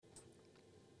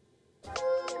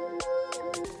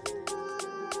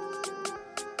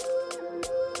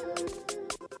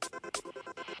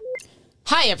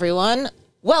Hi, everyone.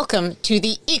 Welcome to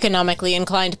the Economically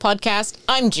Inclined podcast.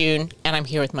 I'm June, and I'm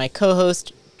here with my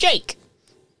co-host, Jake.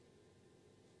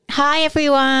 Hi,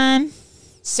 everyone.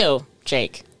 So,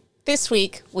 Jake, this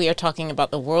week we are talking about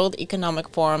the World Economic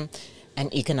Forum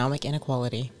and economic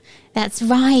inequality. That's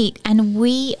right. And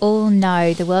we all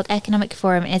know the World Economic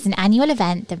Forum is an annual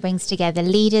event that brings together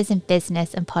leaders in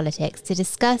business and politics to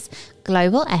discuss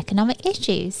global economic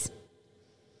issues.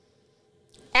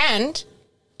 And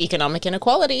economic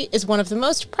inequality is one of the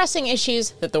most pressing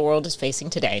issues that the world is facing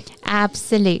today.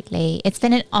 Absolutely. It's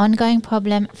been an ongoing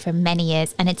problem for many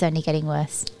years, and it's only getting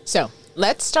worse. So,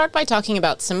 let's start by talking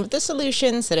about some of the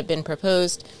solutions that have been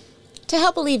proposed to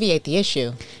help alleviate the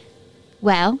issue.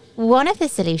 Well, one of the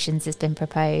solutions that's been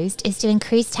proposed is to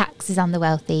increase taxes on the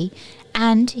wealthy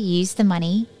and use the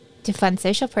money to fund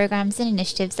social programs and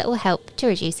initiatives that will help to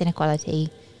reduce inequality.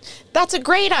 That's a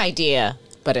great idea,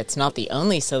 but it's not the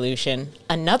only solution.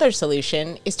 Another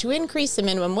solution is to increase the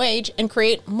minimum wage and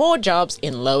create more jobs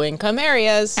in low-income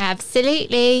areas.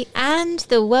 Absolutely. And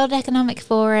the World Economic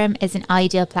Forum is an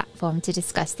ideal platform to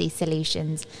discuss these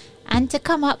solutions and to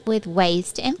come up with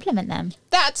ways to implement them.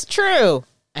 That's true.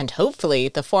 And hopefully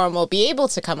the forum will be able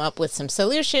to come up with some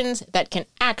solutions that can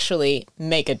actually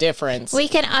make a difference. We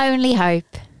can only hope.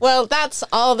 Well, that's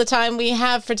all the time we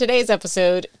have for today's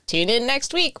episode. Tune in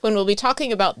next week when we'll be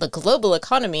talking about the global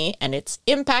economy and its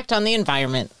impact on the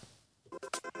environment.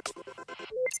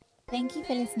 Thank you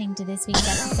for listening to this week's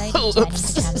episode of Journey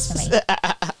to Transformation.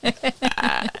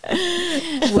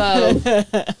 Whoa.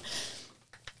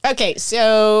 Okay,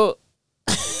 so...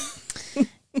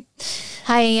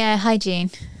 Hi,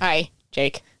 June. Hi,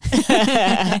 Jake.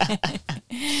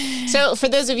 So, for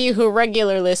those of you who are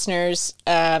regular listeners,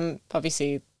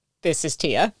 obviously, this is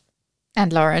Tia.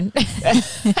 And Lauren.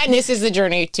 And this is the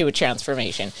Journey to a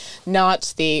Transformation,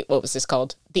 not the, what was this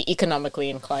called? The Economically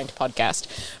Inclined podcast.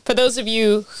 For those of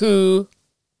you who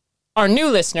are new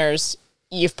listeners,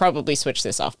 you've probably switched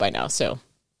this off by now, so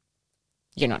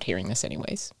you're not hearing this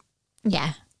anyways.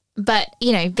 Yeah. But,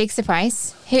 you know, big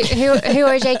surprise. Who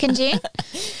are Jake and June?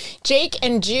 Jake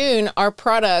and June are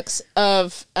products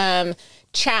of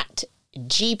ChatGPT,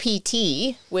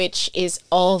 which is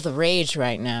all the rage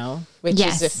right now, which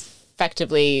is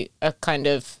effectively a kind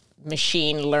of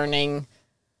machine learning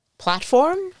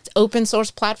platform, open source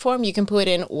platform. You can put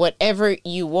in whatever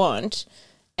you want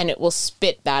and it will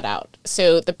spit that out.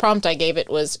 So the prompt I gave it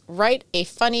was write a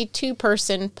funny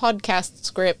 2-person podcast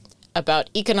script about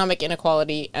economic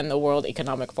inequality and the World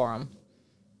Economic Forum.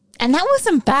 And that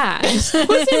wasn't bad. It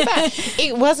wasn't bad.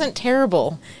 It wasn't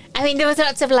terrible. I mean, there was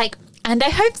lots of like, and I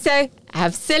hope so.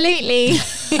 Absolutely.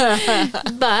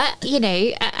 But, you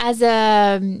know, as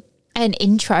an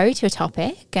intro to a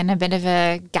topic and a bit of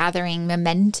a gathering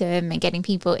momentum and getting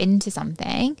people into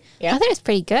something, I thought it was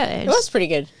pretty good. It was pretty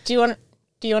good. Do you want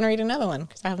to read another one?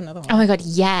 Because I have another one. Oh my God,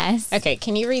 yes. Okay,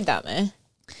 can you read that there?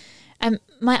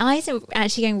 My eyes are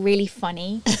actually going really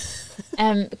funny.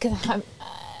 Because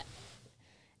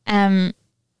I'm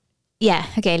yeah,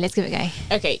 okay, let's give it a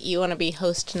go. Okay, you want to be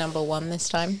host number 1 this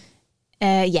time?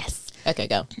 Yes. Okay,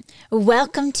 go.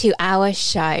 Welcome to our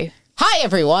show. Hi,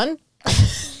 everyone.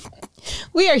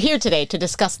 We are here today to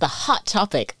discuss the hot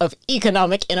topic of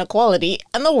economic inequality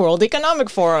and the World Economic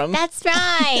Forum. That's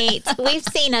right. We've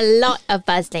seen a lot of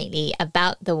buzz lately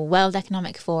about the World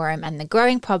Economic Forum and the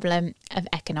growing problem of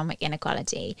economic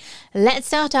inequality. Let's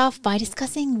start off by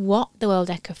discussing what the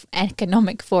World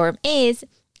Economic Forum is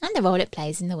and the role it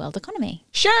plays in the world economy.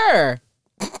 Sure.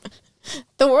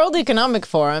 The World Economic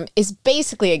Forum is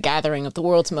basically a gathering of the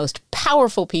world's most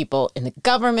powerful people in the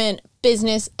government,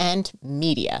 business, and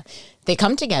media. They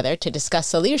come together to discuss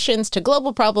solutions to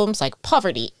global problems like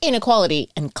poverty,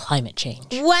 inequality, and climate change.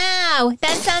 Wow,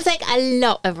 that sounds like a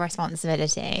lot of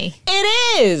responsibility.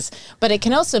 It is, but it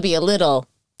can also be a little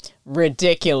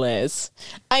ridiculous.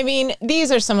 I mean,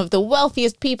 these are some of the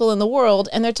wealthiest people in the world,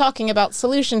 and they're talking about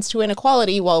solutions to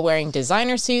inequality while wearing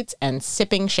designer suits and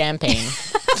sipping champagne.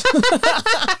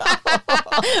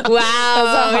 Wow.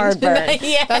 That's a hard burn.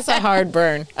 Yeah. That's a hard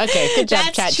burn. Okay, good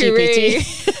job, ChatGPT.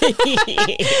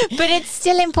 But it's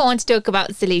still important to talk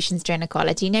about solutions to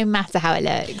inequality, no matter how it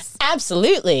looks.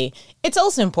 Absolutely. It's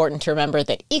also important to remember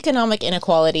that economic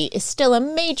inequality is still a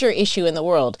major issue in the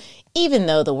world. Even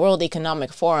though the World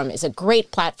Economic Forum is a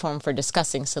great platform for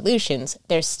discussing solutions,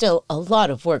 there's still a lot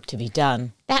of work to be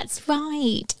done. That's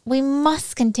right. We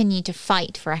must continue to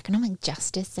fight for economic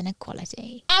justice and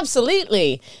equality.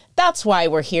 Absolutely. That's why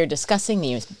we're here discussing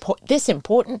this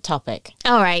important topic.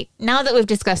 All right. Now that we've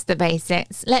discussed the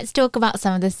basics, let's talk about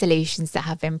some of the solutions that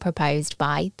have been proposed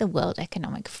by the World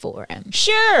Economic Forum.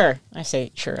 Sure. I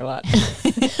say sure a lot.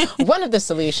 One of the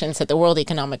solutions that the World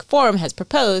Economic Forum has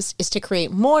proposed is to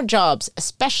create more jobs,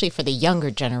 especially for the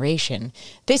younger generation.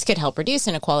 This could help reduce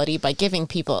inequality by giving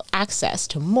people access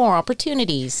to more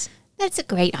opportunities. That's a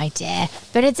great idea,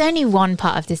 but it's only one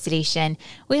part of the solution.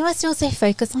 We must also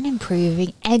focus on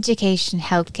improving education,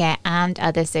 healthcare, and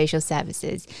other social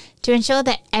services to ensure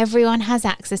that everyone has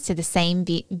access to the same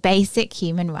basic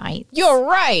human rights. You're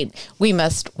right. We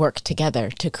must work together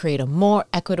to create a more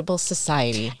equitable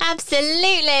society.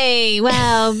 Absolutely.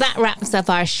 Well, that wraps up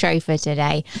our show for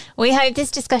today. We hope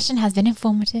this discussion has been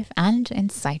informative and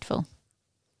insightful.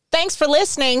 Thanks for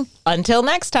listening. Until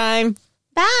next time.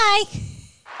 Bye.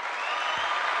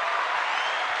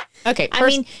 Okay. I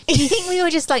mean, do you think we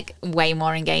were just like way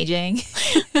more engaging?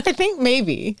 I think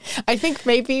maybe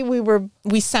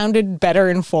we sounded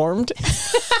better informed.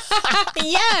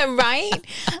 Yeah, right.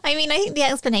 I mean, I think the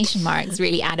exclamation marks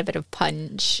really add a bit of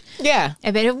punch. Yeah.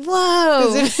 A bit of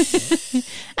whoa.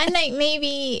 And like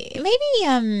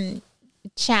maybe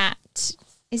chat,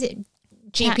 is it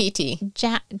GPT?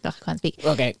 I can't speak.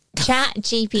 Okay.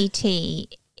 ChatGPT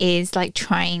is like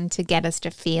trying to get us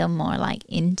to feel more like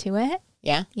into it.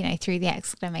 Yeah. You know, through the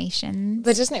exclamations.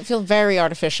 But doesn't it feel very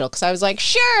artificial? Because I was like,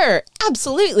 sure,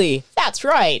 absolutely. That's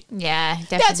right. Yeah,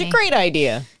 definitely. That's a great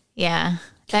idea. Yeah.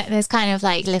 There's kind of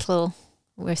like little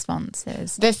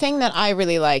responses. The thing that I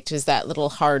really liked was that little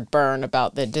hard burn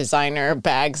about the designer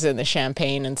bags and the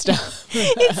champagne and stuff.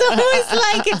 It's almost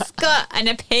like it's got an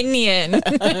opinion.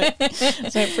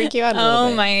 Does it freak you out a little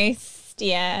bit? Oh my,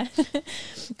 yeah.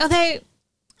 Although,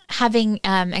 having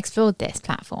explored this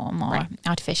platform or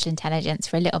artificial intelligence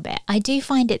for a little bit, I do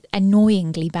find it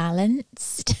annoyingly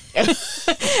balanced.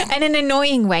 And an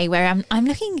annoying way where I'm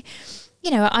looking,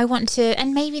 you know, I want to,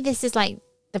 and maybe this is like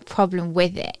the problem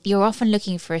with it. You're often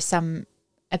looking for some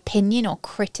opinion or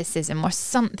criticism or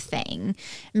something,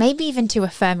 maybe even to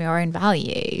affirm your own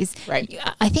values. Right.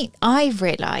 I think I've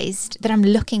realised that I'm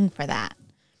looking for that.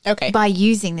 Okay. By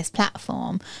using this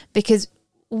platform, because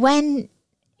when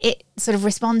it sort of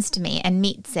responds to me and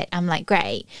meets it, I'm like,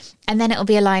 great. And then it'll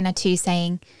be a line or two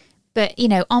saying, but, you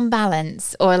know, on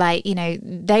balance, or like, you know,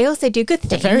 they also do good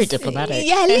things. They're very diplomatic.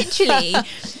 Yeah, literally.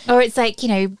 Or it's like, you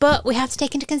know, but we have to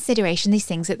take into consideration these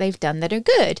things that they've done that are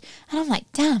good. And I'm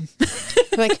like, damn.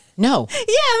 Like, no.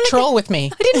 Yeah. I'm like, troll with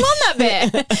me. I didn't want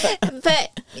that bit.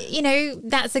 But, you know,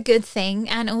 that's a good thing.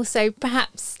 And also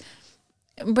perhaps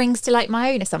brings to like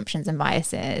my own assumptions and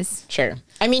biases. Sure.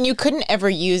 I mean, you couldn't ever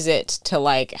use it to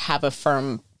like have a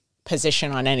firm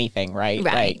position on anything, right?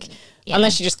 Right. Like,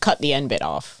 unless you just cut the end bit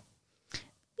off.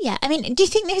 Yeah. I mean, do you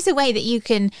think there's a way that you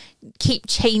can keep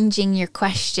changing your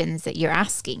questions that you're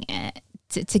asking it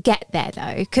to get there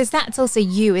though? Because that's also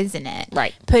you, isn't it?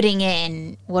 Right. Putting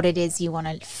in what it is you want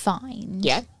to find.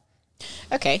 Yeah.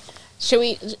 Okay. Shall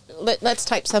we, let's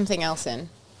type something else in.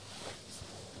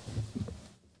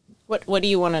 What do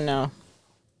you want to know?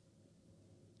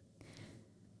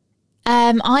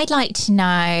 I'd like to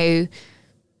know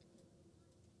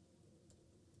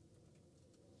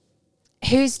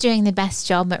who's doing the best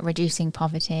job at reducing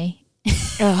poverty.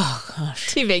 Oh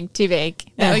gosh. Too big.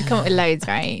 That would come up with loads,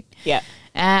 right? Yeah.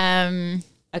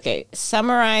 Okay.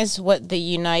 Summarize what the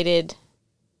United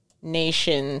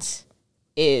Nations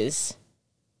is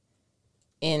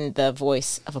in the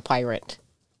voice of a pirate.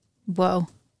 Whoa.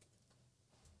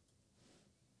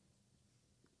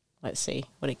 Let's see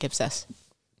what it gives us.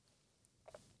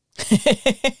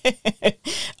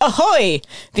 Ahoy!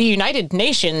 The United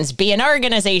Nations be an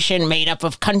organization made up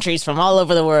of countries from all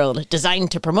over the world, designed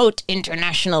to promote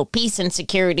international peace and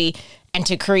security and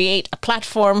to create a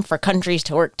platform for countries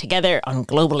to work together on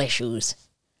global issues.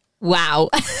 Wow.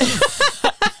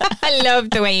 I love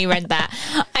the way you read that.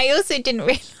 I also didn't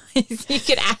realize you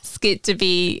could ask it to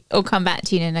be or come back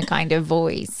to you in a kind of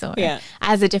voice or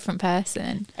as a different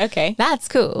person. Okay. That's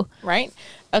cool. Right?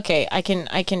 Okay, I can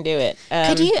do it.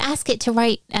 Could you ask it to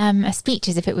write a speech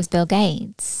as if it was Bill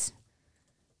Gates?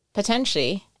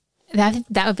 Potentially. That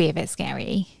would be a bit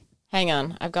scary. Hang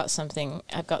on, I've got something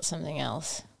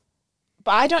else.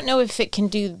 But I don't know if it can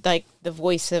do like the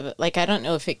voice of, like, I don't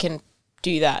know if it can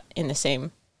do that in the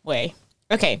same way.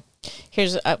 Okay,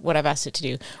 here's what I've asked it to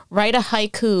do. Write a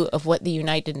haiku of what the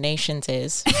United Nations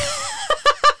is.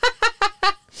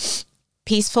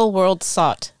 Peaceful world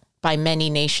sought, by many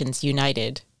nations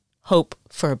united, hope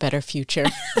for a better future.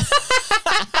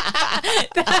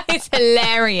 That is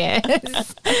hilarious.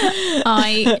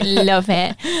 I love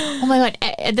it. Oh my God.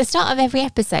 At the start of every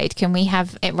episode, can we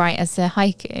have it right as a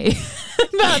haiku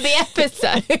about the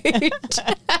episode?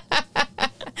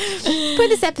 Put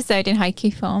this episode in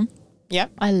haiku form.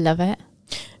 Yep. I love it.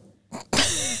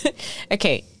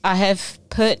 Okay. I have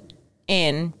put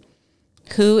in,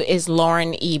 who is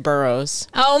Lauren E. Burrows?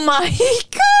 Oh my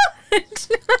God.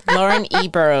 Lauren E.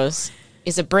 Burrows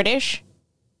is a British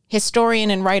historian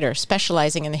and writer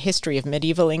specializing in the history of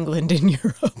medieval England and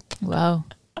Europe. Whoa.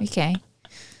 Okay.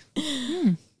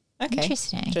 Okay.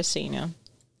 Interesting. Just so you know.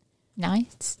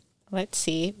 Nice. Let's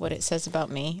see what it says about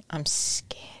me. I'm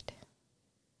scared.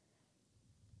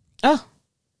 Oh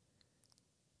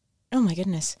my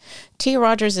goodness. Tia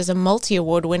Rogers is a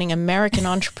multi-award winning American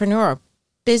entrepreneur,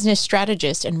 business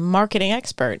strategist, and marketing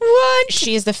expert. What?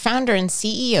 She is the founder and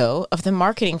CEO of the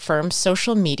marketing firm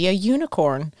Social Media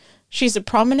Unicorn. She's a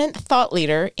prominent thought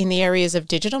leader in the areas of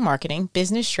digital marketing,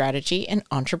 business strategy, and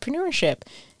entrepreneurship.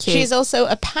 Cute. She is also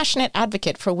a passionate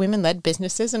advocate for women-led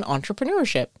businesses and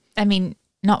entrepreneurship. I mean,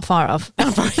 not far off.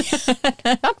 Not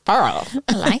far off.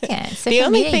 I like it. The Social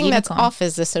only media thing that's unicorn. off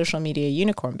is the social media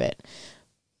unicorn bit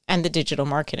and the digital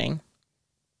marketing.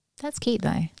 That's cute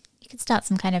though. You could start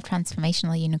some kind of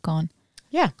transformational unicorn.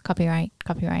 Yeah. Copyright.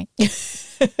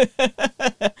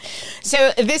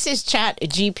 So this is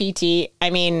ChatGPT. I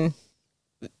mean,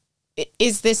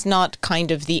 is this not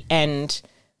kind of the end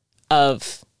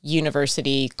of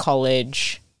university,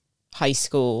 college, high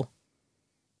school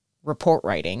report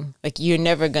writing? Like, you're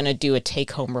never going to do a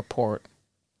take-home report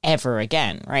ever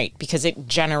again, right? Because it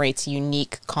generates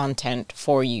unique content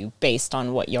for you based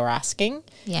on what you're asking.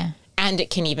 Yeah. And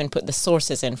it can even put the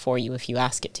sources in for you if you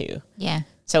ask it to. Yeah.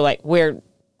 So, like, we're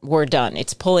done.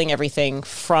 It's pulling everything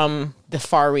from the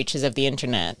far reaches of the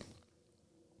internet,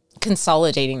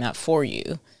 consolidating that for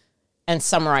you, and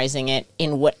summarizing it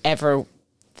in whatever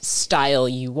style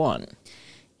you want.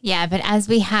 Yeah, but as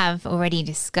we have already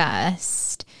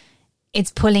discussed,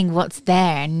 it's pulling what's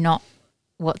there and not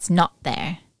what's not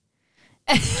there.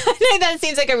 I know that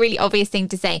seems like a really obvious thing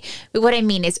to say, but what I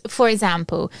mean is, for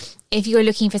example, if you're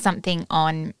looking for something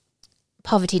on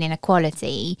poverty and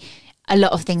inequality, a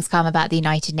lot of things come about the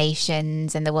United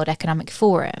Nations and the World Economic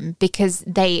Forum because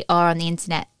they are on the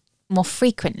internet more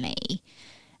frequently.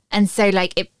 And so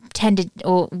like it tended,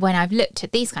 or when I've looked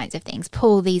at these kinds of things,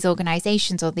 pull these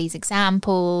organizations or these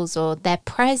examples, or their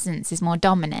presence is more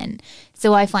dominant.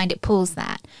 So I find it pulls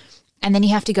that. And then you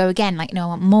have to go again, like, no, I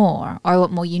want more, or I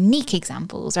want more unique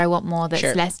examples, or I want more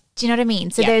that's less. Do you know what I mean?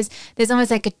 So there's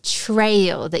almost like a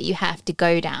trail that you have to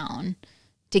go down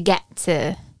to get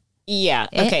to. Yeah.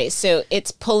 Okay. So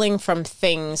it's pulling from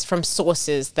things, from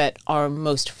sources that are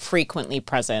most frequently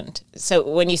present. So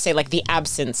when you say like the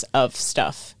absence of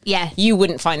stuff, you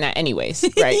wouldn't find that anyways,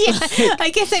 right? Yeah.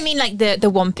 I guess I mean like the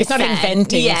 1%. It's not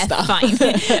inventing stuff. Fine.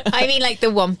 I mean like the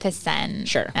 1%.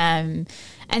 Sure.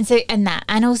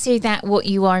 And also that what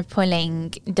you are pulling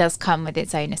does come with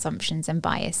its own assumptions and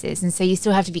biases. And so you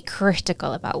still have to be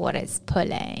critical about what it's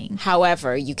pulling.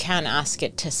 However, you can ask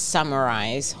it to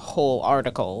summarize whole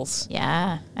articles.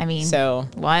 Yeah. I mean, so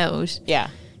wild. Yeah.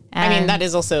 I mean, that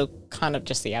is also kind of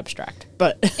just the abstract,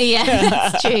 but yeah,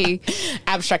 that's true.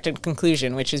 Abstract and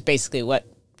conclusion, which is basically what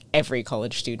every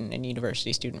college student and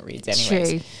university student reads anyways.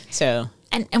 True. So,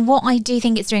 and what I do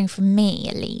think it's doing for me,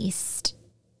 at least,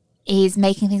 is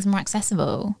making things more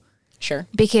accessible. Sure.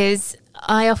 Because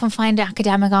I often find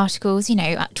academic articles,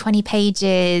 20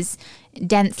 pages,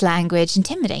 dense language,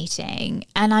 intimidating.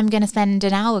 And I'm going to spend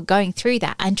an hour going through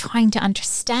that and trying to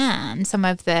understand some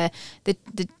of the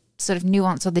sort of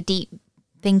nuance or the deep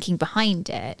thinking behind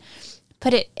it.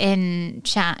 Put it in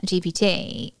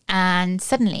ChatGPT, and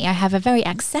suddenly I have a very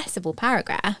accessible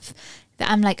paragraph that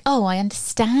I'm like, oh, I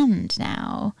understand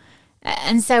now.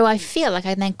 And so I feel like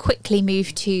I then quickly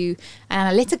move to an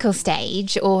analytical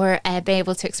stage or be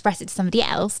able to express it to somebody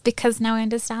else because now I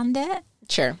understand it.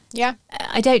 Sure. Yeah.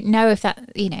 I don't know if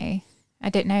that, I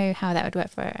don't know how that would work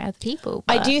for other people.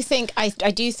 But. I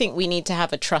do think we need to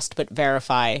have a trust but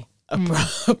verify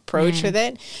approach with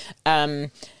it.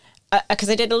 Because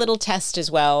I did a little test as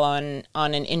well on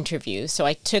an interview. So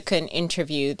I took an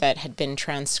interview that had been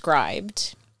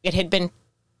transcribed. It had been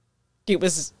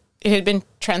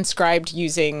transcribed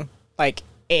using like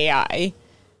AI.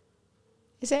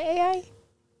 Is it AI?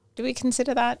 Do we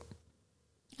consider that?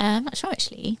 I'm not sure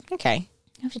actually. Okay.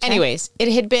 Anyways,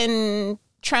 it had been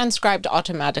transcribed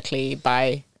automatically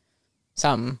by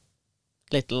some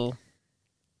little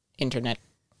internet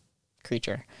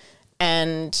creature.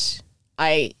 And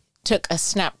I took a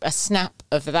snap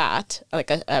of that, like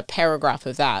a paragraph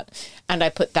of that, and I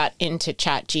put that into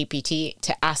ChatGPT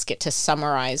to ask it to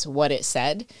summarize what it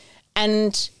said.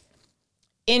 And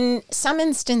in some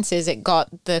instances, it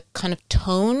got the kind of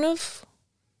tone of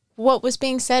what was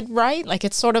being said right. Like,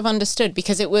 it's sort of understood,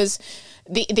 because it was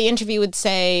the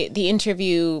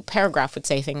interview paragraph would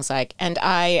say things like, and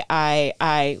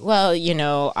well, you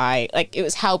know, like, it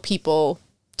was how people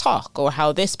talk or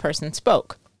how this person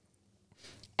spoke.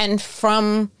 And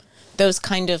from those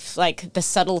kind of like the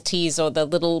subtleties or the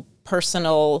little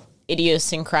personal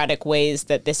idiosyncratic ways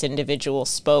that this individual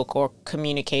spoke or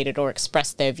communicated or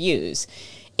expressed their views,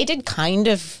 it did kind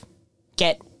of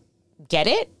get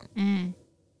it in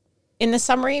the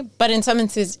summary, but in some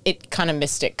instances it kind of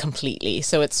missed it completely.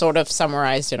 So it's sort of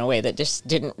summarized in a way that just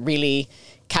didn't really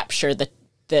capture the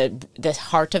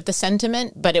heart of the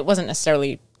sentiment, but it wasn't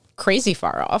necessarily crazy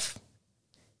far off.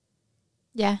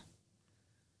 Yeah.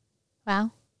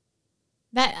 Wow.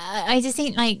 That I just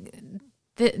think like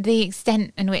the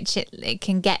extent in which it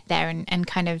can get there and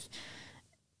kind of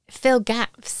fill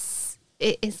gaps,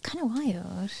 it's kind of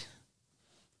wild.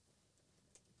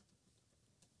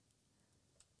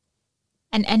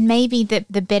 And maybe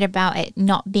the bit about it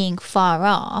not being far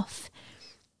off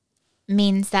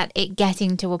means that it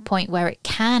getting to a point where it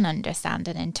can understand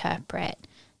and interpret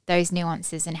those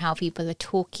nuances and how people are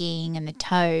talking, and the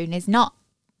tone is not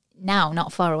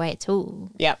far away at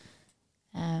all. Yep.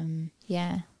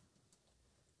 Yeah.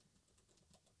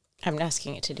 I'm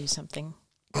asking it to do something.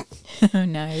 Oh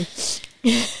no.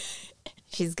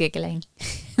 She's giggling.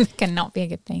 It cannot be a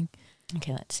good thing.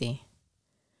 Okay, let's see.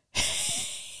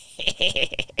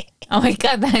 Oh my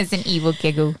God, that is an evil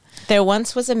giggle. There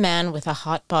once was a man with a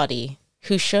hot body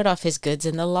who showed off his goods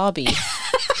in the lobby.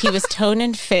 He was toned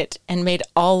and fit and made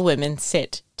all women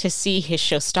sit to see his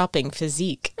show-stopping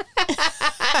physique.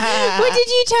 What did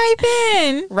you type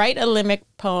in? Write a limerick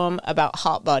poem about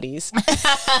hot bodies.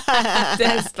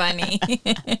 That's funny.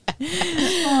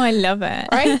 Oh, I love it.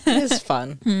 Right? It's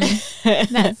fun.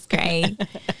 That's great.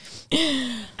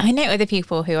 I know other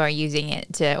people who are using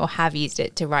it to, or have used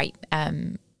it to write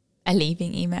a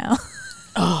leaving email.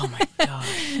 Oh my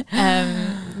gosh.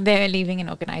 They were leaving an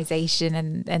organization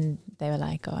and they were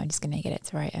like, oh, I'm just going to get it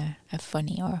to write a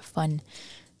funny or a fun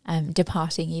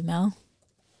departing email.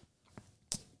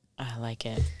 I like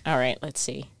it. All right, let's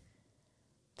see.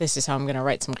 This is how I'm going to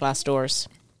write some glass doors.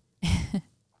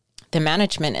 The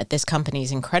management at this company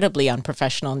is incredibly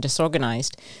unprofessional and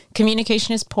disorganized.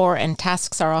 Communication is poor and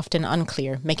tasks are often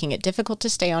unclear, making it difficult to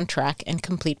stay on track and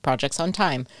complete projects on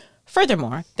time.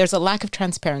 Furthermore, there's a lack of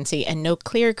transparency and no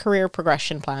clear career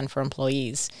progression plan for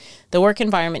employees. The work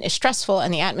environment is stressful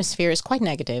and the atmosphere is quite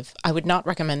negative. I would not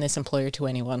recommend this employer to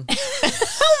anyone.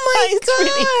 Oh my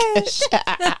gosh.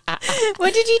 Really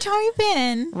what did you type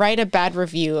in? Write a bad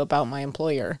review about my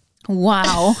employer.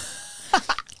 Wow.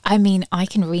 I mean, I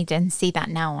can read and see that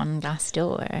now on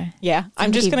Glassdoor. Yeah,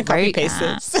 I'm just going to copy paste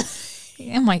this.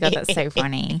 Oh my God, that's so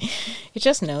funny. It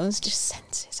just knows, just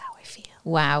senses how I feel.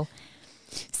 Wow.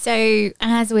 So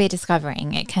as we're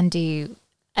discovering, it can do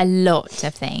a lot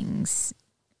of things.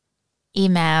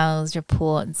 Emails,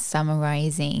 reports,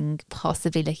 summarizing,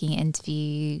 possibly looking at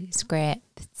interview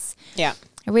scripts. Yeah.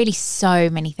 Really so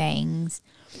many things.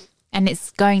 And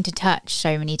it's going to touch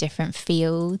so many different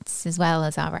fields as well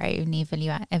as our own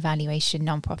evaluation,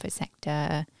 non-profit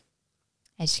sector,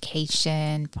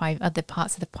 education, other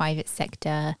parts of the private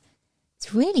sector.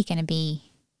 It's really going to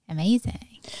be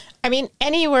amazing. I mean,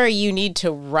 anywhere you need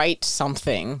to write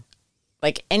something,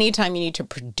 like anytime you need to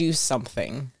produce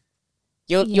something,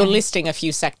 you're listing a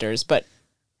few sectors, but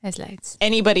there's loads.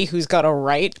 Anybody who's got to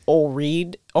write or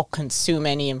read or consume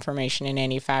any information in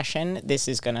any fashion, this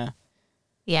is going to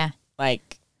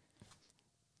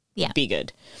be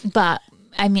good. But,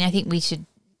 I mean, I think we should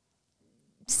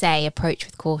say approach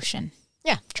with caution.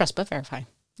 Yeah, trust but verify.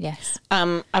 Yes.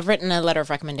 I've written a letter of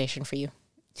recommendation for you.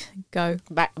 Go.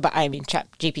 But I mean,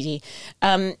 ChatGPT.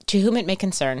 To whom it may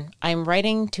concern, I am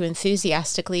writing to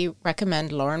enthusiastically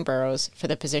recommend Lauren Burrows for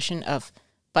the position of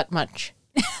but much.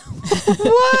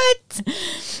 What?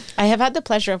 I have had the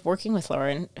pleasure of working with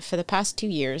Lauren for the past 2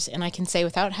 years, and I can say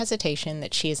without hesitation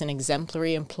that she is an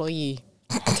exemplary employee.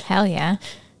 Hell yeah.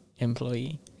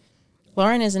 Employee.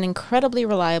 Lauren is an incredibly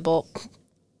reliable,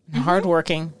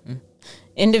 hardworking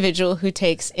individual who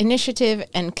takes initiative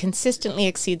and consistently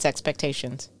exceeds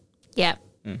expectations. Yep.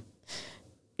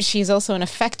 She's also an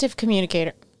effective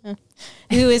communicator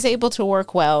who is able to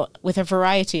work well with a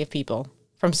variety of people,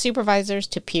 from supervisors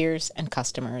to peers and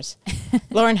customers.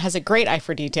 Lauren has a great eye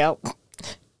for detail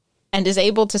and is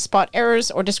able to spot errors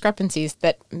or discrepancies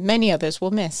that many others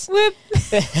will miss. Whoop.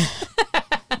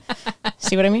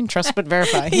 See what I mean? Trust but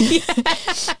verify.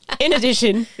 In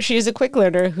addition, she is a quick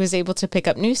learner who is able to pick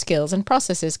up new skills and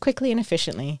processes quickly and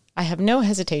efficiently. I have no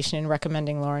hesitation in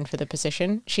recommending Lauren for the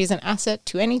position. She is an asset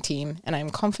to any team, and I am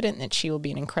confident that she will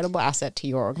be an incredible asset to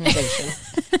your organization.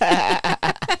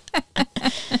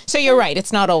 So you're right.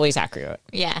 It's not always accurate.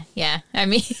 Yeah. I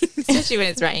mean, especially when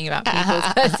it's writing about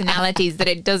people's personalities that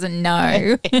it doesn't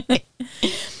know.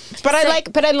 But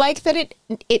I like that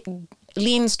it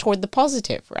leans toward the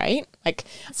positive, right? Like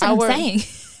that's what I'm saying.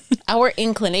 Our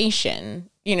inclination,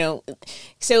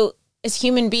 so as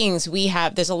human beings,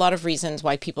 there's a lot of reasons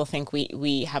why people think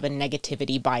we have a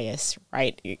negativity bias,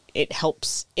 right?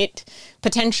 It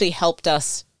potentially helped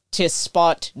us to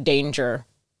spot danger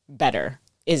better,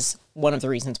 is one of the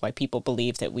reasons why people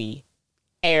believe that we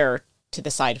err to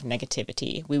the side of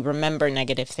negativity. We remember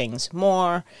negative things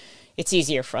more. It's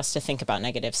easier for us to think about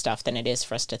negative stuff than it is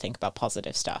for us to think about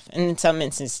positive stuff. And in some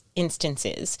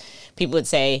instances, people would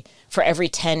say, for every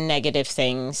 10 negative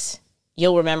things,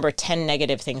 you'll remember 10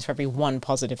 negative things for every one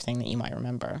positive thing that you might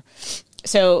remember.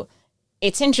 So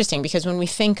it's interesting because when we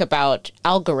think about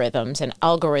algorithms and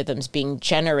algorithms being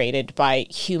generated by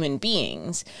human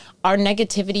beings, our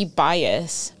negativity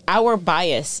bias, our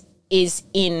bias is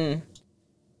in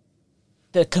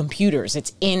the computers.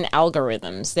 It's in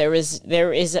algorithms. There is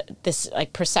this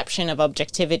like perception of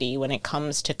objectivity when it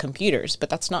comes to computers, but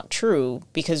that's not true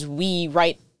because we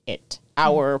write it.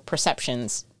 Our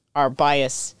perceptions, our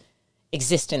bias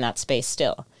exist in that space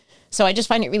still. So I just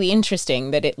find it really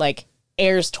interesting that it like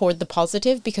errs toward the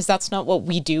positive because that's not what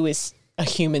we do as a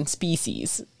human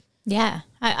species. Yeah,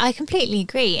 I completely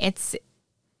agree. It's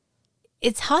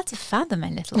hard to fathom a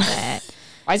little bit.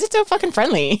 Why is it so fucking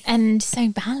friendly? And so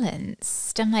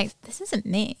balanced. I'm like, this isn't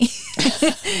me.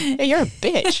 Hey, you're a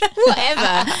bitch.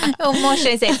 Whatever. Or more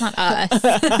should I say, it's not us.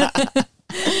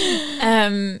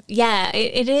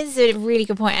 It is a really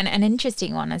good point and an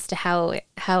interesting one as to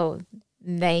how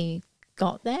they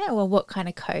got there or what kind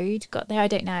of code got there. I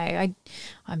don't know.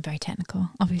 I'm very technical,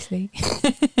 obviously.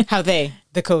 How the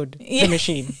code, the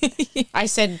machine. Yeah. I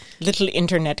said little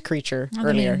internet creature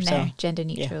earlier. So gender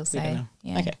neutral. Yeah,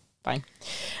 yeah. Okay. Fine.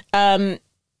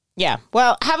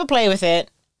 Well, have a play with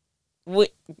it.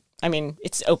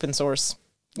 It's open source.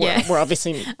 We're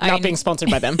obviously not being sponsored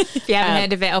by them. If you haven't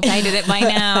heard of it or played with it by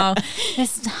now,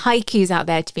 there's haikus out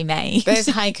there to be made. There's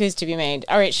haikus to be made.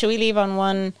 All right, shall we leave on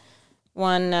one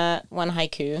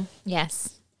haiku?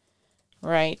 Yes.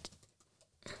 Right.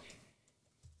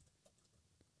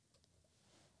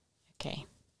 Okay.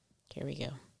 Here we go.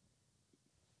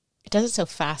 It does it so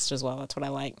fast as well. That's what I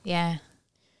like. Yeah.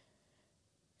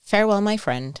 Farewell, my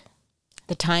friend.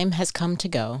 The time has come to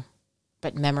go,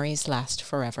 but memories last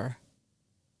forever.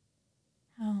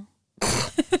 Oh.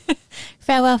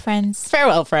 Farewell, friends.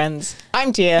 Farewell, friends.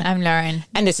 I'm Tia. I'm Lauren.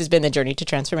 And this has been The Journey to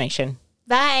Transformation.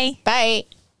 Bye. Bye.